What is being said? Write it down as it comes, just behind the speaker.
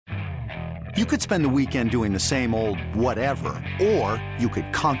You could spend the weekend doing the same old whatever, or you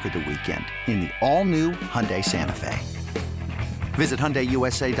could conquer the weekend in the all-new Hyundai Santa Fe. Visit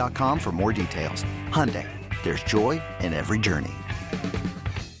HyundaiUSA.com for more details. Hyundai, there's joy in every journey.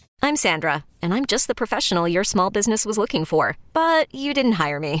 I'm Sandra, and I'm just the professional your small business was looking for. But you didn't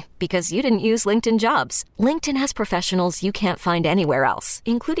hire me because you didn't use LinkedIn Jobs. LinkedIn has professionals you can't find anywhere else,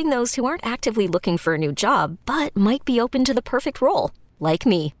 including those who aren't actively looking for a new job, but might be open to the perfect role, like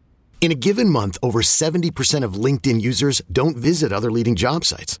me. In a given month, over 70% of LinkedIn users don't visit other leading job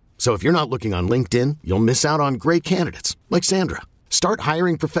sites. So if you're not looking on LinkedIn, you'll miss out on great candidates like Sandra. Start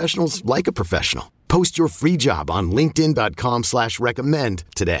hiring professionals like a professional. Post your free job on linkedin.com/recommend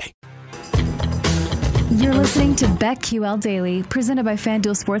today. You're listening to BetQL Daily, presented by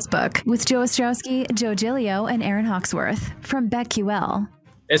FanDuel Sportsbook, with Joe Ostrowski, Joe Giglio, and Aaron Hawksworth from BetQL.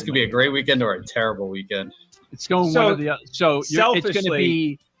 This could be a great weekend or a terrible weekend. It's going one or the other. So it's going to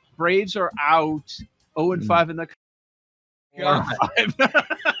be Braves are out, 0-5 in the.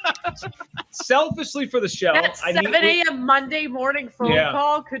 Selfishly for the show, that 7 a.m. Monday morning phone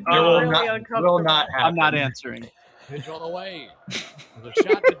call could be really uncomfortable. I'm not answering. Pitch all the way. The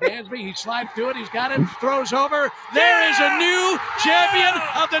shot to Dansby. He slides to it. He's got it. Throws over. There is a new champion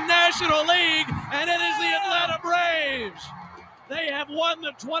of the National League, and it is the Atlanta Braves. They have won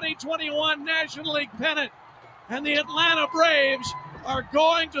the 2021 National League pennant, and the Atlanta Braves are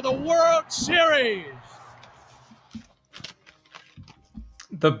going to the World Series.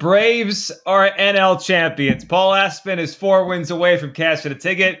 The Braves are NL champions. Paul Aspen is 4 wins away from cashing a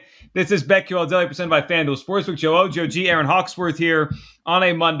ticket. This is BetQL Daily, presented by FanDuel Sportsbook. Joe O, Joe G, Aaron Hawksworth here on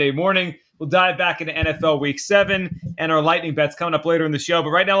a Monday morning. We'll dive back into NFL Week 7 and our lightning bets coming up later in the show. But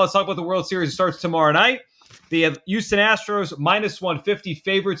right now, let's talk about the World Series. It starts tomorrow night. The Houston Astros, minus 150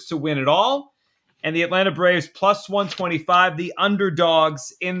 favorites to win it all. And the Atlanta Braves, plus 125, the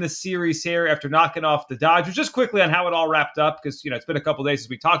underdogs in the series here after knocking off the Dodgers. Just quickly on how it all wrapped up, because it's been a couple days since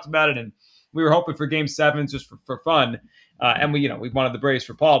we talked about it, and we were hoping for Game 7 just for fun. And we wanted the Braves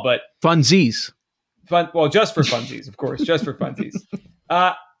for Paul, but Funsies. Just for funsies, of course, just for funsies.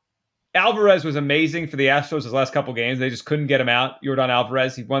 Alvarez was amazing for the Astros his last couple games. They just couldn't get him out. Yordan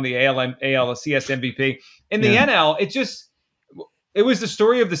Alvarez, he won the ALCS MVP. In the NL, it was the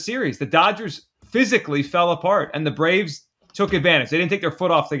story of the series. The Dodgers physically fell apart, and the Braves took advantage. They didn't take their foot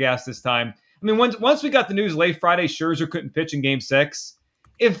off the gas this time. I mean, once we got the news late Friday, Scherzer couldn't pitch in Game 6.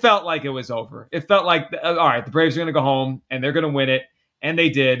 It felt like it was over. It felt like, all right, the Braves are going to go home, and they're going to win it, and they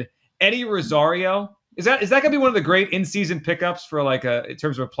did. Eddie Rosario, is that going to be one of the great in-season pickups for in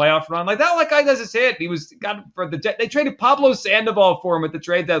terms of a playoff run? Like that guy does his hit. They traded Pablo Sandoval for him at the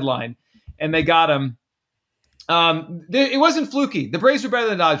trade deadline, and they got him. It wasn't fluky. The Braves were better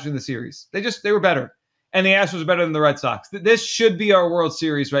than the Dodgers in the series. They were better, and the Astros were better than the Red Sox. This should be our World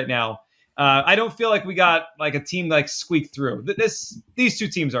Series right now. I don't feel like we got like a team squeaked through. These two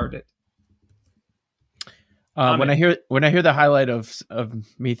teams earned it. When I hear the highlight of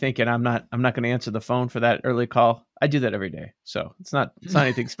me thinking I'm not going to answer the phone for that early call, I do that every day, so it's not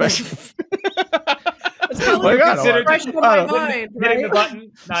anything special. It's probably fresh in my mind, right? The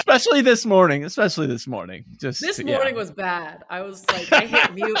button. Especially this morning. This morning was bad. I was like, I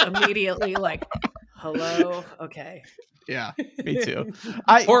hit mute immediately. Like, hello, okay. Yeah, me too.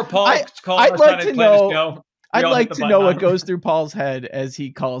 Poor Paul. I'd like to know. I'd like to know what goes through Paul's head as he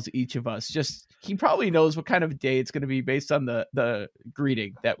calls each of us. He probably knows what kind of day it's going to be based on the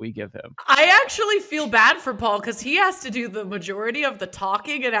greeting that we give him. I actually feel bad for Paul because he has to do the majority of the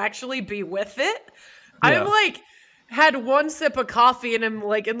talking and actually be with it. Yeah. I'm had one sip of coffee and I'm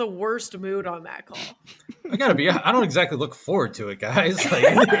in the worst mood on that call. I don't exactly look forward to it, guys.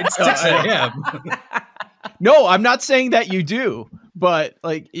 It's 6 a.m. No, I'm not saying that you do, but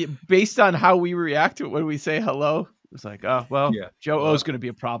based on how we react to it when we say hello, it's Joe O's going to be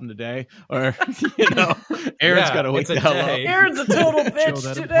a problem today, or Aaron's got to wake the hell up. Aaron's a total bitch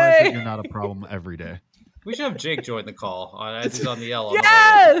Joe, today. You're not a problem every day. We should have Jake join the call as he's on the yellow.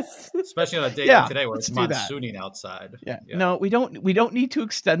 Yes, especially on a day like today where it's do monsooning outside. Yeah. No, we don't need to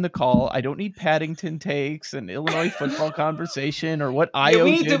extend the call. I don't need Paddington takes and Illinois football conversation or what Io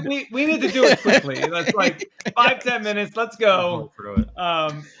did. We need to do it quickly. That's 5-10 minutes. Let's go.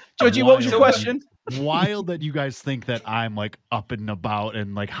 Joji, what was your question? Wild that you guys think that I'm up and about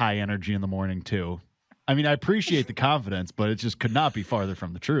and high energy in the morning too. I mean, I appreciate the confidence, but it just could not be farther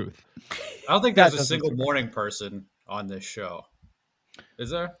from the truth. I don't think there's a single morning person on this show.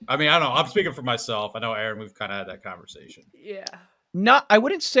 Is there? I mean, I don't know. I'm speaking for myself. I know, Aaron, we've kind of had that conversation. Yeah. I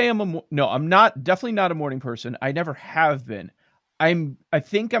wouldn't say I'm definitely not a morning person. I never have been. I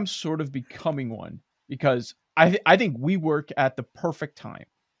think I'm sort of becoming one because I think we work at the perfect time.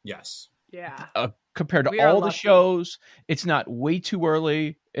 Yes. Yeah. Compared to all the shows, it's not way too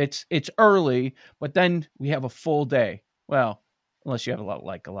early. It's early, but then we have a full day. Well, unless you have a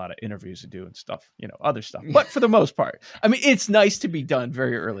lot of interviews to do and stuff, other stuff. But for the most part, I mean, it's nice to be done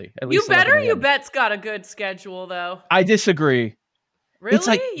very early. At least You bet's got a good schedule though. I disagree. Really? It's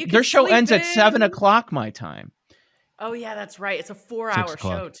like their show ends at 7:00 my time. Oh yeah, that's right. It's a 4-hour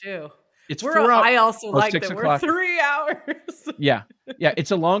show too. It's 4 hours. I also like that we're 3 hours. Yeah.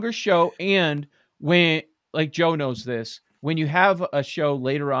 It's a longer show, and when, like Joe knows this, when you have a show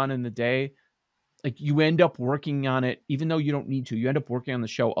later on in the day, like you end up working on it, even though you don't need to. You end up working on the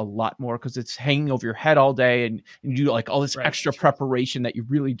show a lot more because it's hanging over your head all day, and you do like all this extra preparation that you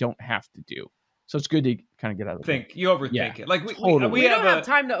really don't have to do. So it's good to kind of get out of the way. You overthink it. Like we don't have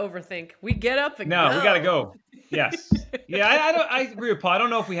time to overthink. We get up and go. No, we got to go. Yes. Yeah, I agree with Paul. I don't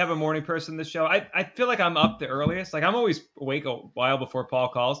know if we have a morning person in the show. I feel like I'm up the earliest. Like I'm always awake a while before Paul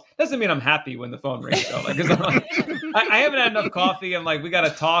calls. Doesn't mean I'm happy when the phone rings though. Like, 'cause I haven't had enough coffee. I'm like, we got to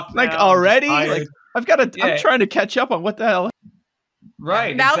talk now. Like already? Like I've got to. Yeah. I'm trying to catch up on what the hell.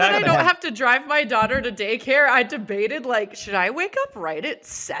 Right. Now that I don't have to drive my daughter to daycare, I debated, like, should I wake up right at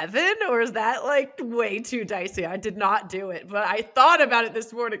 7? Or is that, like, way too dicey? I did not do it. But I thought about it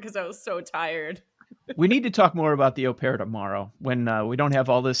this morning because I was so tired. We need to talk more about the au pair tomorrow when we don't have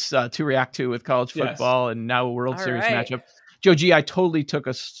all this to react to with college football and now a World Series matchup. Joe G, I totally took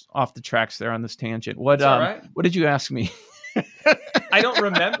us off the tracks there on this tangent. What did you ask me? I don't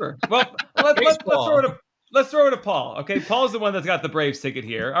remember. Well, let's throw it to Paul. Okay, Paul's the one that's got the Braves ticket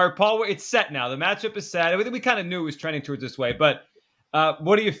here. All right, Paul, it's set now. The matchup is set. We kind of knew it was trending towards this way, but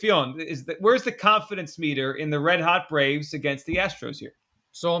what are you feeling? Where's the confidence meter in the red hot Braves against the Astros here?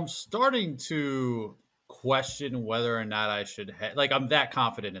 So I'm starting to question whether or not I should I'm that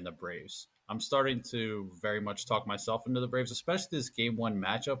confident in the Braves. I'm starting to very much talk myself into the Braves, especially this game 1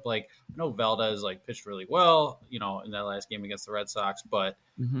 matchup. Like, I know Valdez pitched really well, in that last game against the Red Sox, but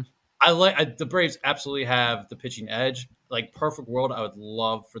the Braves absolutely have the pitching edge. Like, perfect world, I would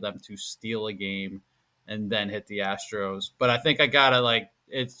love for them to steal a game and then hit the Astros. But I think I gotta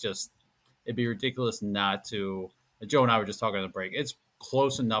it'd be ridiculous not to. Joe and I were just talking on the break. It's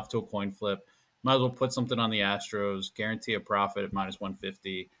close enough to a coin flip. Might as well put something on the Astros, guarantee a profit at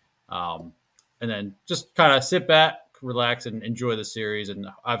 -150, and then just kind of sit back, relax, and enjoy the series. And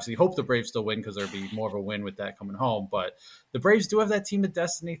obviously hope the Braves still win because there'll be more of a win with that coming home. But the Braves do have that team of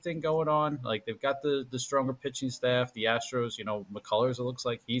destiny thing going on. Like, they've got the stronger pitching staff. The Astros, McCullers, it looks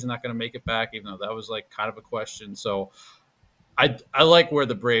like he's not going to make it back, even though that was kind of a question. So I like where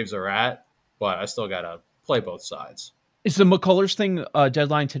the Braves are at, but I still got to play both sides. Is the McCullers thing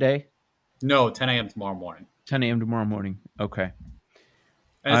deadline today? No, 10 a.m. tomorrow morning. 10 a.m. tomorrow morning. Okay.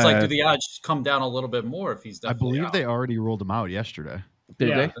 And it's do the odds come down a little bit more if he's definitely I believe out? They already ruled him out yesterday.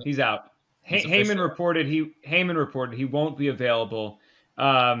 Did they? He's out. Heyman reported he won't be available.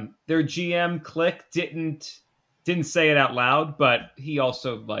 Their GM Click didn't say it out loud, but he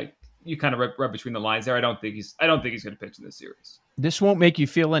also you kind of read between the lines there. I don't think he's going to pitch in this series. This won't make you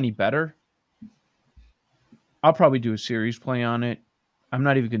feel any better. I'll probably do a series play on it. I'm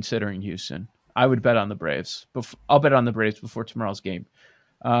not even considering Houston. I would bet on the Braves. I'll bet on the Braves before tomorrow's game.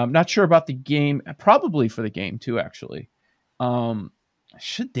 Not sure about the game. Probably for the game too, actually.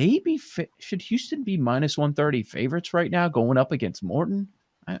 Should Houston be -130 favorites right now going up against Morton?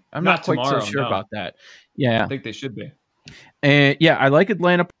 I'm not quite so sure about that. Yeah. I think they should be. And I like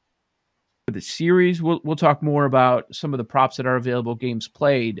Atlanta for the series. We'll talk more about some of the props that are available, games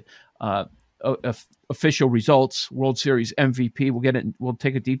played, official results, World Series MVP. We'll get it. We'll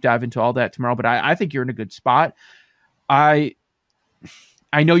take a deep dive into all that tomorrow, but I think you're in a good spot. I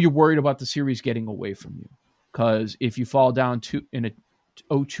know you're worried about the series getting away from you, because if you fall down in a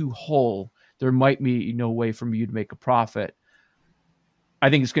 0-2 hole, there might be no way for you to make a profit. I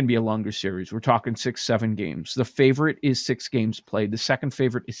think it's going to be a longer series. We're talking 6-7 games. The favorite is 6 games played. The second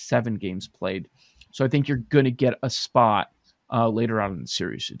favorite is 7 games played. So I think you're going to get a spot later on in the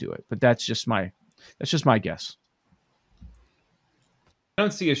series to do it. But that's just my guess. I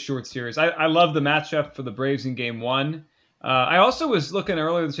don't see a short series. I love the matchup for the Braves in game 1. I also was looking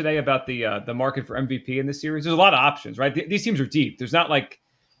earlier today about the market for MVP in this series. There's a lot of options, right? These teams are deep. There's not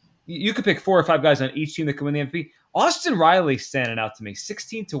you could pick 4 or 5 guys on each team that can win the MVP. Austin Riley standing out to me,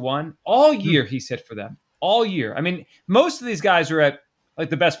 16-1 all year. He's hit for them all year. I mean, most of these guys are at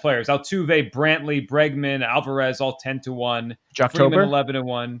the best players: Altuve, Brantley, Bregman, Alvarez, all 10-1. Jocktober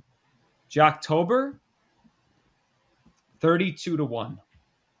 11-1. Jocktober 32-1.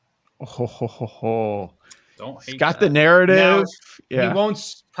 Oh. Don't hate got the narrative. Now, he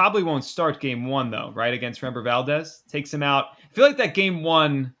probably won't start game 1 though, right? Against Rember Valdez. Takes him out. I feel like that game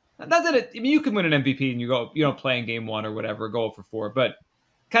 1, Not that I mean, you can win an MVP and you don't play in game one or whatever, go for 4, but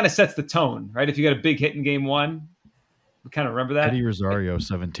kind of sets the tone, right? If you got a big hit in game one, we kind of remember that. Eddie Rosario,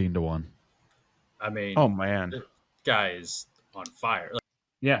 17-1. I mean, oh man, the guy is on fire. Like,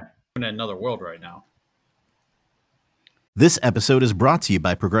 yeah, in another world right now. This episode is brought to you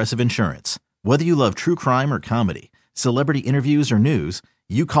by Progressive Insurance. Whether you love true crime or comedy, celebrity interviews or news,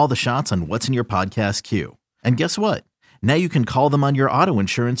 you call the shots on what's in your podcast queue. And guess what? Now you can call them on your auto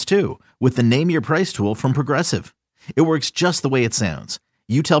insurance too with the Name Your Price tool from Progressive. It works just the way it sounds.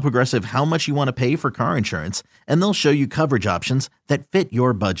 You tell Progressive how much you want to pay for car insurance, and they'll show you coverage options that fit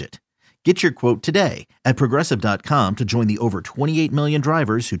your budget. Get your quote today at Progressive.com to join the over 28 million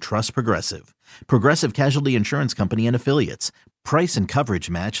drivers who trust Progressive. Progressive Casualty Insurance Company and Affiliates. Price and coverage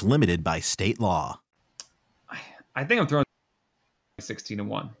match limited by state law. I think I'm throwing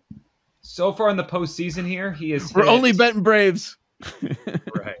 16-1. So far in the postseason here, he is. We're only betting Braves.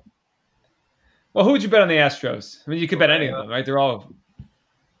 Right. Well, who would you bet on the Astros? I mean, you could bet any of them, right? They're all.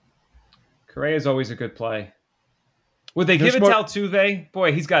 Correa is always a good play. Would they give it to Altuve?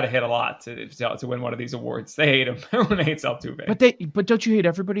 Boy, he's got to hit a lot to win one of these awards. They hate him. Everyone hates Altuve. But don't you hate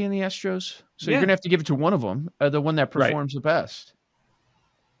everybody in the Astros? So you're gonna have to give it to one of them, the one that performs the best.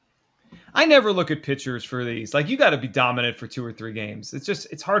 I never look at pitchers for these. Like, you got to be dominant for 2 or 3 games.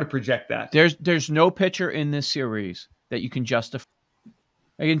 It's hard to project that. There's no pitcher in this series that you can justify.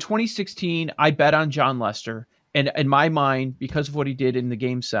 Like in 2016, I bet on John Lester, and in my mind, because of what he did in the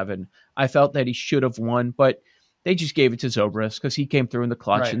Game 7, I felt that he should have won, but they just gave it to Zobrist because he came through in the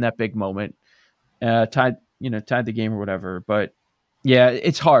clutch in that big moment, tied the game or whatever. But yeah,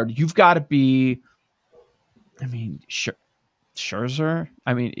 it's hard. You've got to be. I mean, Scherzer.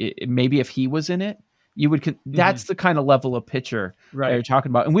 I mean, maybe if he was in it, you would. That's the kind of level of pitcher that you're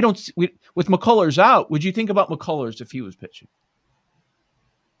talking about. And with McCullers out, would you think about McCullers if he was pitching?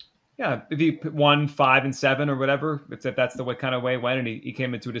 Yeah, if he won 5 and 7 or whatever, if that's the kind of way it went, and he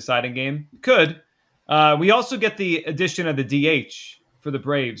came into a deciding game, could. We also get the addition of the DH for the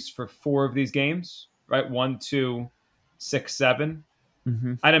Braves for 4 of these games, right? 1, 2, 6, 7.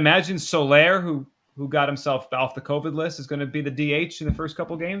 Mm-hmm. I'd imagine Soler, who got himself off the COVID list, is going to be the DH in the first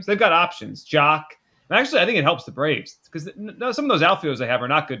couple games. They've got options. Jock. And actually, I think it helps the Braves because some of those outfielders they have are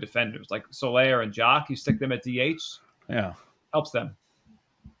not good defenders, like Soler and Jock. You stick them at DH. Yeah. Helps them.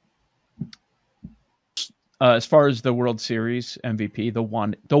 As far as the World Series MVP,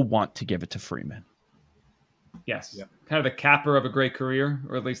 they'll want to give it to Freeman. Yes. Yeah. Kind of the capper of a great career,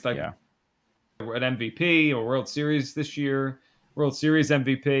 or at least an MVP or World Series this year, World Series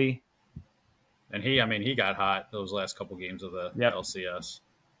MVP. And he got hot those last couple games of the LCS.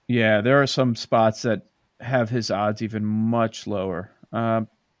 Yeah, there are some spots that have his odds even much lower.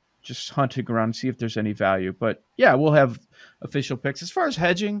 Just hunting around to see if there's any value. But yeah, we'll have official picks. As far as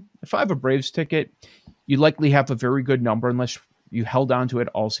hedging, if I have a Braves ticket, you likely have a very good number unless you held on to it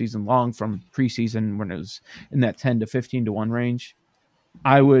all season long from preseason when it was in that 10 to 15-1 range.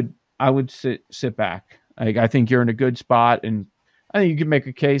 I would sit back. I think you're in a good spot, and I think you can make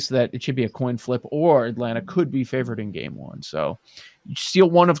a case that it should be a coin flip or Atlanta could be favored in game 1. So you steal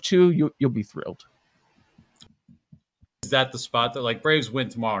one of 2, you'll be thrilled. Is that the spot that, like, Braves win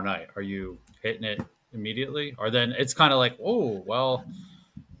tomorrow night? Are you hitting it immediately? Or then it's kind of like, oh, well,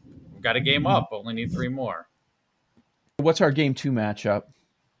 we've got a game up, only need 3 more. What's our game 2 matchup?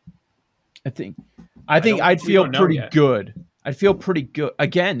 I think I'd feel pretty good. I'd feel pretty good.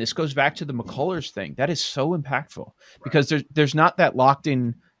 Again, this goes back to the McCullers thing. That is so impactful because there's not that locked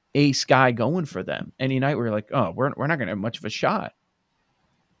in ace guy going for them. Any night we're like, oh, we're not going to have much of a shot.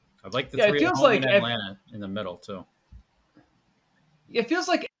 I'd like the 3 at home in Atlanta in the middle too. It feels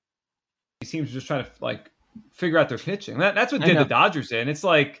like teams are just trying to figure out their pitching. That's what did the Dodgers in. It's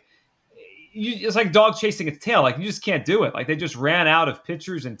like it's like dog chasing its tail. Like, you just can't do it. Like, they just ran out of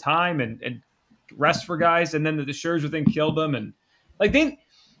pitchers and time and rest for guys, and then the Scherzer thing killed them. And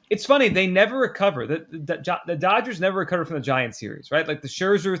it's funny, they never recover. The Dodgers never recovered from the Giants series, right? Like the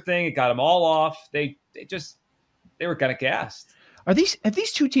Scherzer thing, it got them all off. They were kind of gassed. Have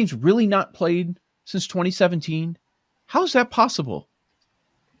these 2 teams really not played since 2017? How is that possible?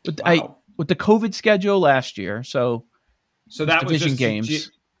 With the COVID schedule last year, so that was division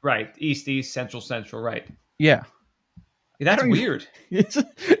games. Right, East, Central, right? Yeah, that's weird.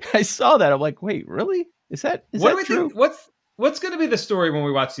 I saw that. I'm like, wait, really? Is that true? What's going to be the story when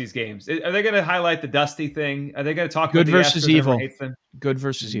we watch these games? Are they going to highlight the Dusty thing? Are they going to talk good about versus evil? Good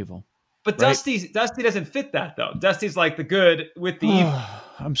versus evil. But right? Dusty doesn't fit that though. Dusty's like the good with the evil.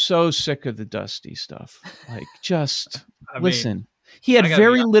 I'm so sick of the Dusty stuff. Like, just listen. He had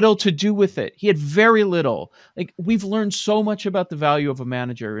very little to do with it. He had very little. Like, we've learned so much about the value of a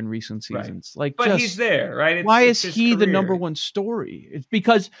manager in recent seasons. Like, but he's there, right? Why is he the number one story? It's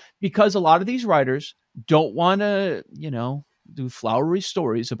because a lot of these writers don't want to, do flowery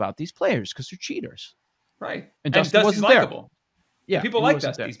stories about these players because they're cheaters. Right. And Dusty wasn't likable. There. Yeah, people like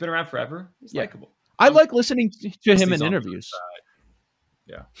Dusty. He's been around forever. He's likable. I like listening to him in interviews.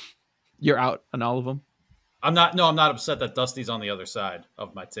 Yeah. You're out on all of them? I'm not upset that Dusty's on the other side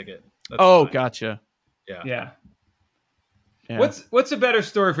of my ticket. That's fine. Gotcha. Yeah. What's a better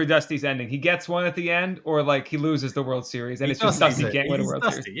story for Dusty's ending? He gets one at the end, or like he loses the World Series, and it's just Dusty can't win a World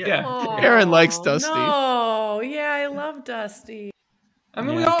Series. Yeah. Oh, Aaron likes Dusty. No, yeah, I love Dusty. I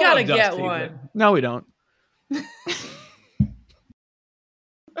mean, we all gotta love Dusty, get one. but... No, we don't.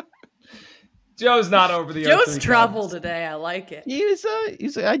 Joe's not over the. Joe's trouble today. I like it.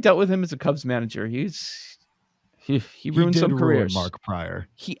 I dealt with him as a Cubs manager. He ruined some careers. Mark Prior.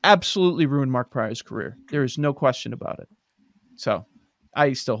 He absolutely ruined Mark Prior's career. There is no question about it. So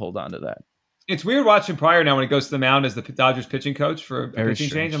I still hold on to that. It's weird watching Prior now when he goes to the mound as the Dodgers pitching coach for a pitching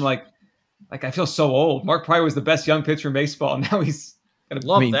change. I'm like I feel so old. Mark Prior was the best young pitcher in baseball. Now he's gonna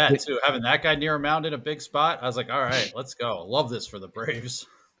love that too. Having that guy near a mound in a big spot, I was like, all right, let's go. Love this for the Braves.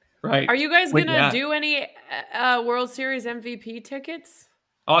 Right. Are you guys gonna do any World Series MVP tickets?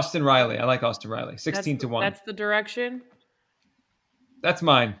 Austin Riley. I like Austin Riley. 16-1. That's the direction. That's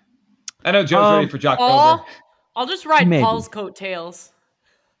mine. I know Joe's ready for Jock Gilbert. I'll just ride Paul's coattails.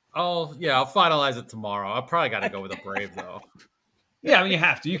 Oh yeah, I'll finalize it tomorrow. I probably got to go with a Brave though. Yeah, I mean you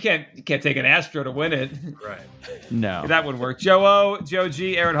have to. You can't take an Astro to win it. Right. No. That would work. Joe O, Joe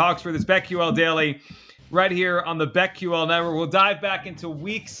G, Aaron Hawksworth. It's BetQL Daily right here on the BetQL Network. We'll dive back into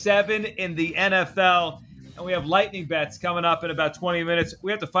Week 7 in the NFL. And we have lightning bets coming up in about 20 minutes.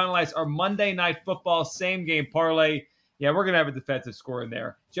 We have to finalize our Monday Night Football same game parlay. Yeah, we're going to have a defensive score in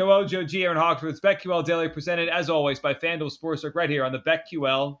there. Joe O, Joe G, Aaron Hawksworth. It's BetQL Daily presented, as always, by FanDuel Sportsbook right here on the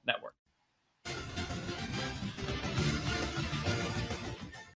BetQL Network.